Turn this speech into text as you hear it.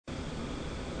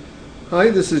Hi,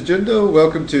 this is Jindo.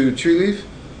 Welcome to Tree Leaf.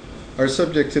 Our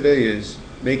subject today is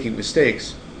making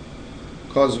mistakes.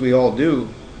 Cause we all do.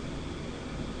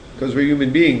 Because we're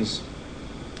human beings.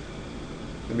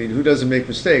 I mean, who doesn't make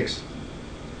mistakes?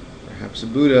 Perhaps a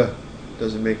Buddha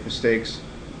doesn't make mistakes.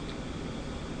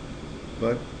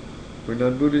 But we're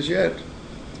not Buddhas yet.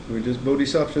 We're just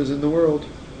bodhisattvas in the world.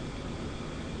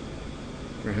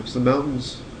 Perhaps the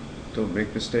mountains don't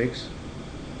make mistakes.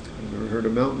 I've never heard a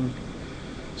mountain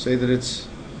say that it's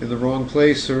in the wrong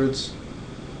place or it's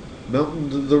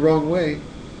mountained the wrong way.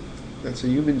 That's a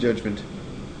human judgment.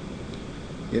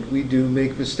 Yet we do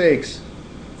make mistakes.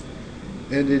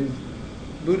 And in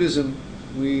Buddhism,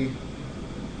 we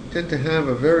tend to have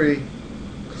a very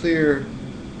clear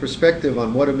perspective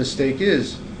on what a mistake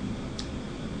is.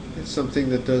 It's something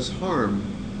that does harm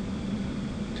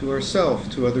to ourselves,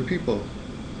 to other people.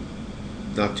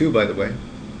 Not to, by the way.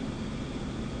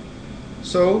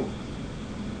 So,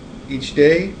 each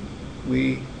day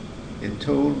we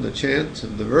intone the chant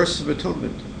of the verse of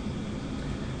atonement.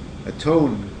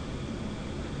 Atone,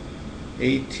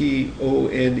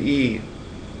 A-T-O-N-E,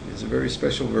 is a very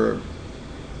special verb.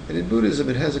 And in Buddhism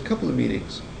it has a couple of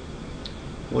meanings.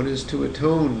 One is to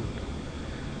atone,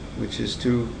 which is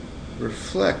to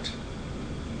reflect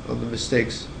on the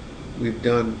mistakes we've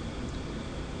done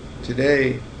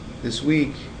today, this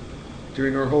week,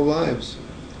 during our whole lives.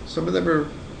 Some of them are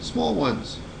small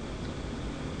ones.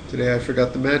 Today I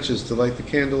forgot the matches to light the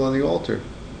candle on the altar.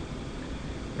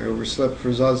 I overslept for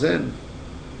Zazen.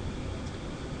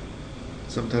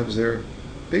 Sometimes they're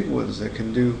big ones that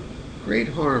can do great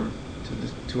harm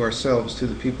to ourselves, to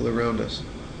the people around us.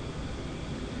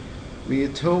 We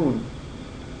atone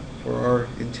for our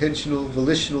intentional,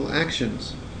 volitional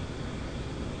actions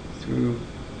through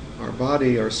our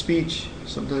body, our speech,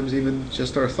 sometimes even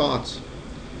just our thoughts,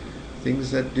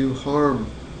 things that do harm.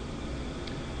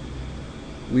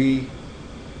 We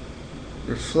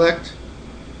reflect,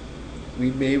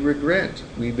 we may regret,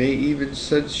 we may even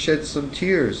shed some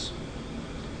tears.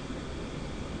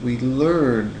 We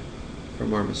learn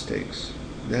from our mistakes.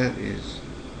 That is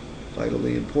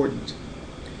vitally important.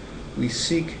 We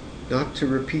seek not to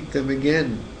repeat them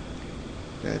again.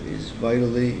 That is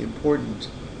vitally important.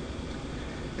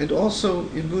 And also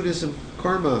in Buddhism,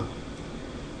 karma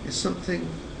is something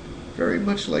very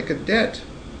much like a debt.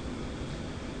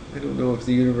 I don't know if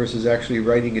the universe is actually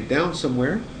writing it down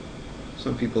somewhere.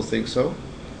 Some people think so.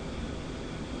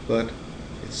 But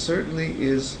it certainly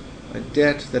is a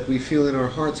debt that we feel in our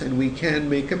hearts, and we can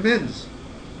make amends.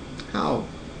 How?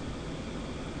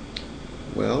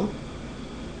 Well,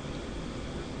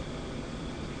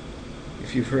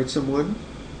 if you've hurt someone,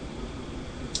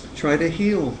 try to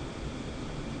heal.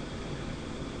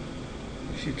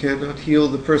 If you cannot heal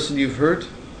the person you've hurt,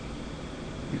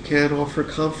 you can offer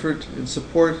comfort and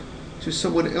support to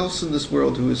someone else in this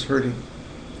world who is hurting.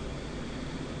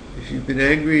 If you've been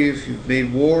angry, if you've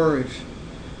made war, if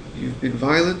you've been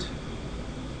violent,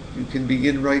 you can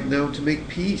begin right now to make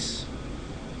peace.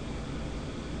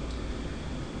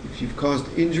 If you've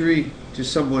caused injury to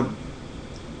someone,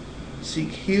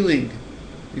 seek healing.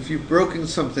 If you've broken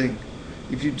something,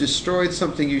 if you've destroyed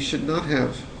something you should not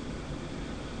have,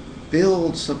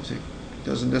 build something. It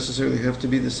doesn't necessarily have to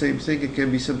be the same thing, it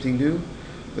can be something new,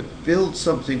 but build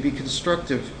something, be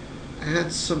constructive,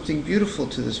 add something beautiful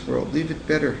to this world, leave it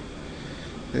better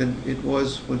than it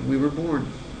was when we were born.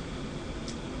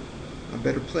 A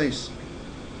better place.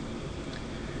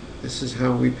 This is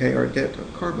how we pay our debt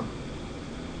of karma.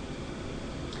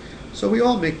 So we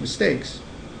all make mistakes.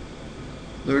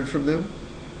 Learn from them,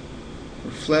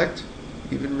 reflect,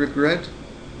 even regret,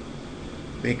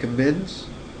 make amends.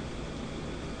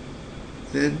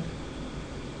 Then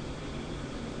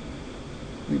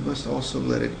we must also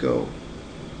let it go,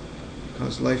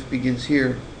 because life begins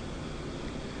here.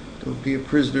 Don't be a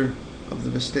prisoner of the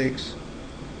mistakes.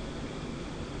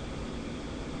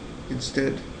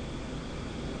 Instead,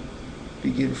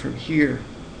 begin from here.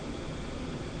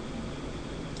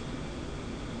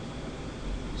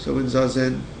 So in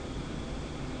Zazen,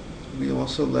 we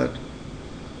also let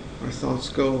our thoughts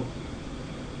go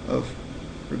of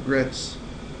regrets,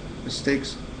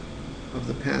 mistakes of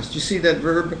the past. You see that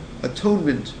verb,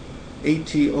 atonement,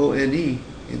 A-T-O-N-E,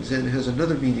 in Zen has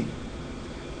another meaning.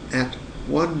 At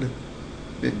one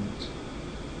mint,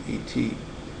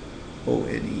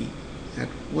 A-T-O-N-E, at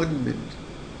one mint.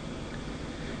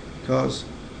 Because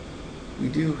we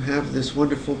do have this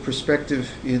wonderful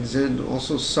perspective in Zen,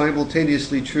 also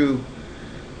simultaneously true,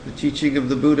 the teaching of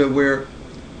the Buddha, where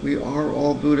we are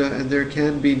all Buddha and there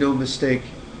can be no mistake.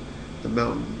 The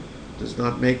mountain does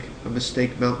not make a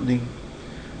mistake mountaining.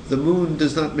 The moon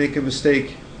does not make a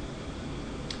mistake.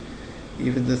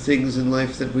 Even the things in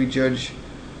life that we judge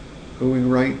going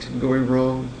right and going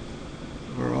wrong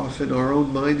are often our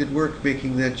own mind at work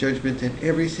making that judgment, and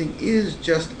everything is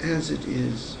just as it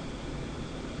is.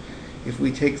 If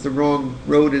we take the wrong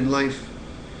road in life,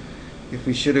 if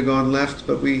we should have gone left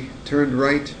but we turned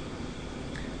right,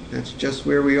 that's just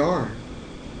where we are.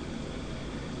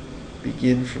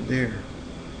 Begin from there.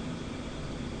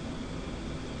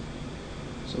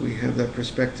 So we have that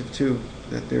perspective too,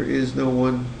 that there is no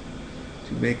one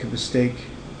to make a mistake.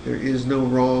 There is no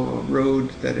wrong road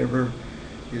that ever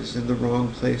is in the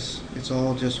wrong place. It's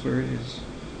all just where it is.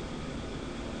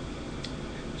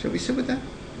 Shall we sit with that?